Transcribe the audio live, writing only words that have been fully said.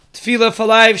Tefillah for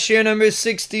Life, share number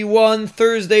 61,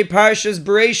 Thursday, Parshas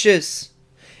Bereishis.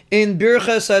 In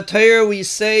Birchas HaTorah we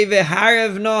say,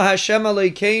 V'harevna Hashem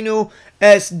Aleikeinu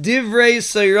es divrei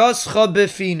seirascha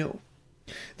befinu.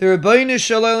 The Rebbeinu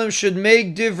Shalom should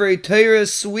make divrei Torah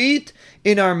sweet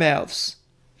in our mouths.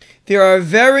 There are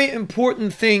very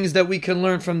important things that we can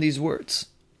learn from these words.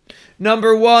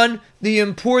 Number one, the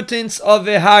importance of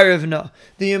V'harevna,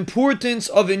 the importance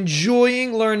of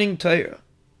enjoying learning Torah,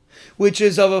 which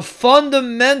is of a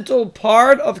fundamental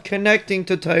part of connecting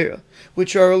to Torah,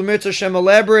 which our Mitzvah Hashem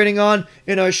elaborating on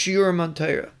in our Shiurim on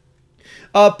Torah.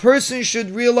 A person should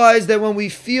realize that when we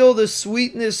feel the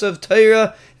sweetness of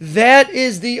Torah, that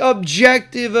is the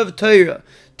objective of Torah.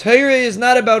 Torah is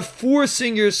not about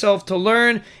forcing yourself to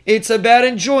learn, it's about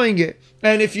enjoying it.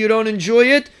 And if you don't enjoy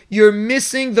it, you're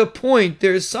missing the point.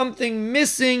 There's something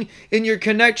missing in your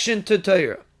connection to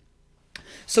Torah.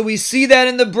 So we see that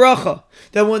in the bracha,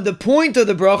 that when the point of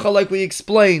the bracha, like we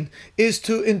explained, is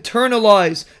to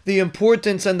internalize the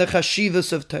importance and the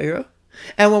chashivas of Torah.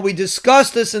 And when we discuss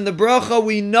this in the bracha,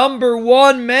 we number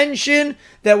one mention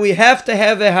that we have to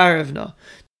have a harevna.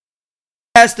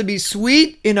 It has to be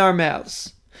sweet in our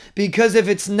mouths. Because if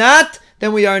it's not,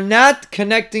 then we are not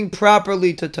connecting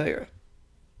properly to Torah.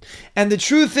 And the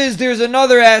truth is, there's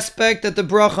another aspect that the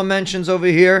bracha mentions over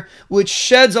here, which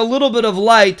sheds a little bit of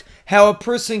light how a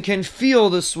person can feel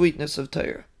the sweetness of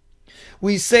Torah.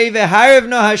 We say,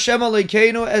 V'harevna Hashem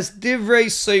Aleikeinu es divrei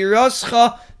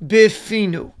seirascha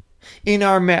befinu, in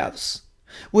our mouths,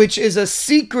 which is a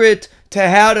secret to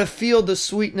how to feel the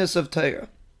sweetness of Torah.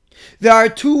 There are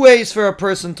two ways for a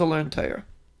person to learn Torah.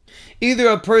 Either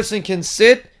a person can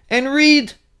sit and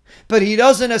read, but he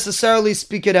doesn't necessarily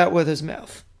speak it out with his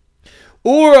mouth.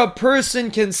 Or a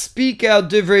person can speak out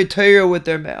divrei Torah with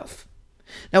their mouth.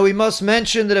 Now we must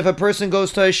mention that if a person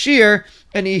goes to a shir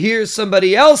and he hears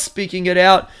somebody else speaking it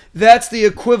out, that's the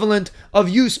equivalent of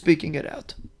you speaking it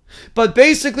out. But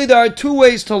basically there are two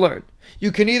ways to learn.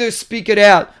 You can either speak it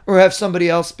out or have somebody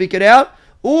else speak it out,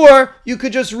 or you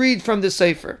could just read from the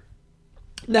sefer.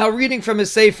 Now reading from a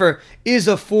sefer is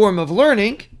a form of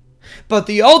learning, but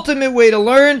the ultimate way to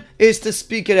learn is to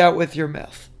speak it out with your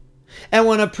mouth. And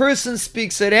when a person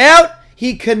speaks it out,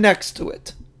 he connects to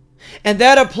it. And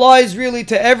that applies really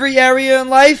to every area in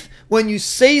life. When you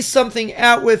say something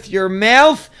out with your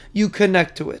mouth, you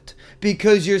connect to it.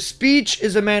 Because your speech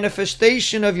is a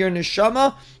manifestation of your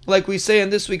neshama. Like we say in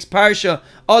this week's parsha,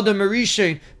 Adam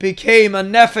Arishain became a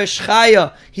nefesh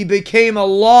chaya. He became a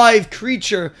live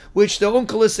creature, which the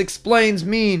Onkelos explains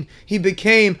mean he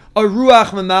became a ruach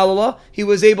memalala. He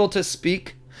was able to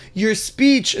speak. Your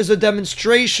speech is a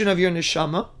demonstration of your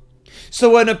neshama.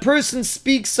 So when a person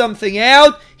speaks something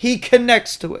out, he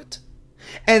connects to it.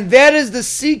 And that is the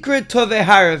secret to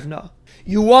V'harevna.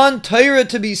 You want Torah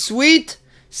to be sweet?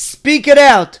 Speak it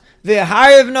out.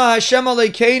 V'harevna Hashem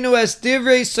Aleikeinu es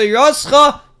divrei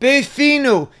seirascha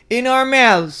befinu, in our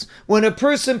mouths. When a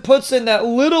person puts in that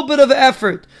little bit of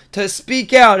effort to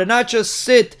speak out and not just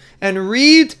sit and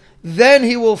read, then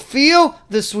he will feel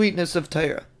the sweetness of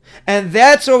Torah. And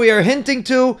that's what we are hinting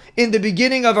to in the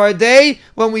beginning of our day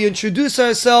when we introduce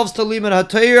ourselves to Limud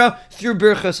HaTorah through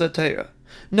Birchas HaTorah.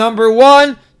 Number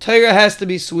one, Torah has to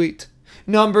be sweet.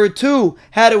 Number two,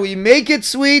 how do we make it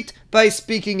sweet? By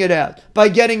speaking it out, by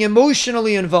getting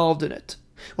emotionally involved in it.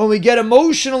 When we get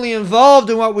emotionally involved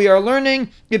in what we are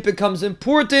learning, it becomes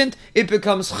important, it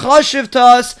becomes chashiv to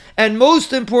us, and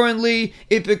most importantly,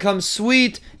 it becomes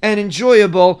sweet and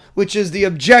enjoyable, which is the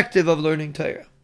objective of learning Torah.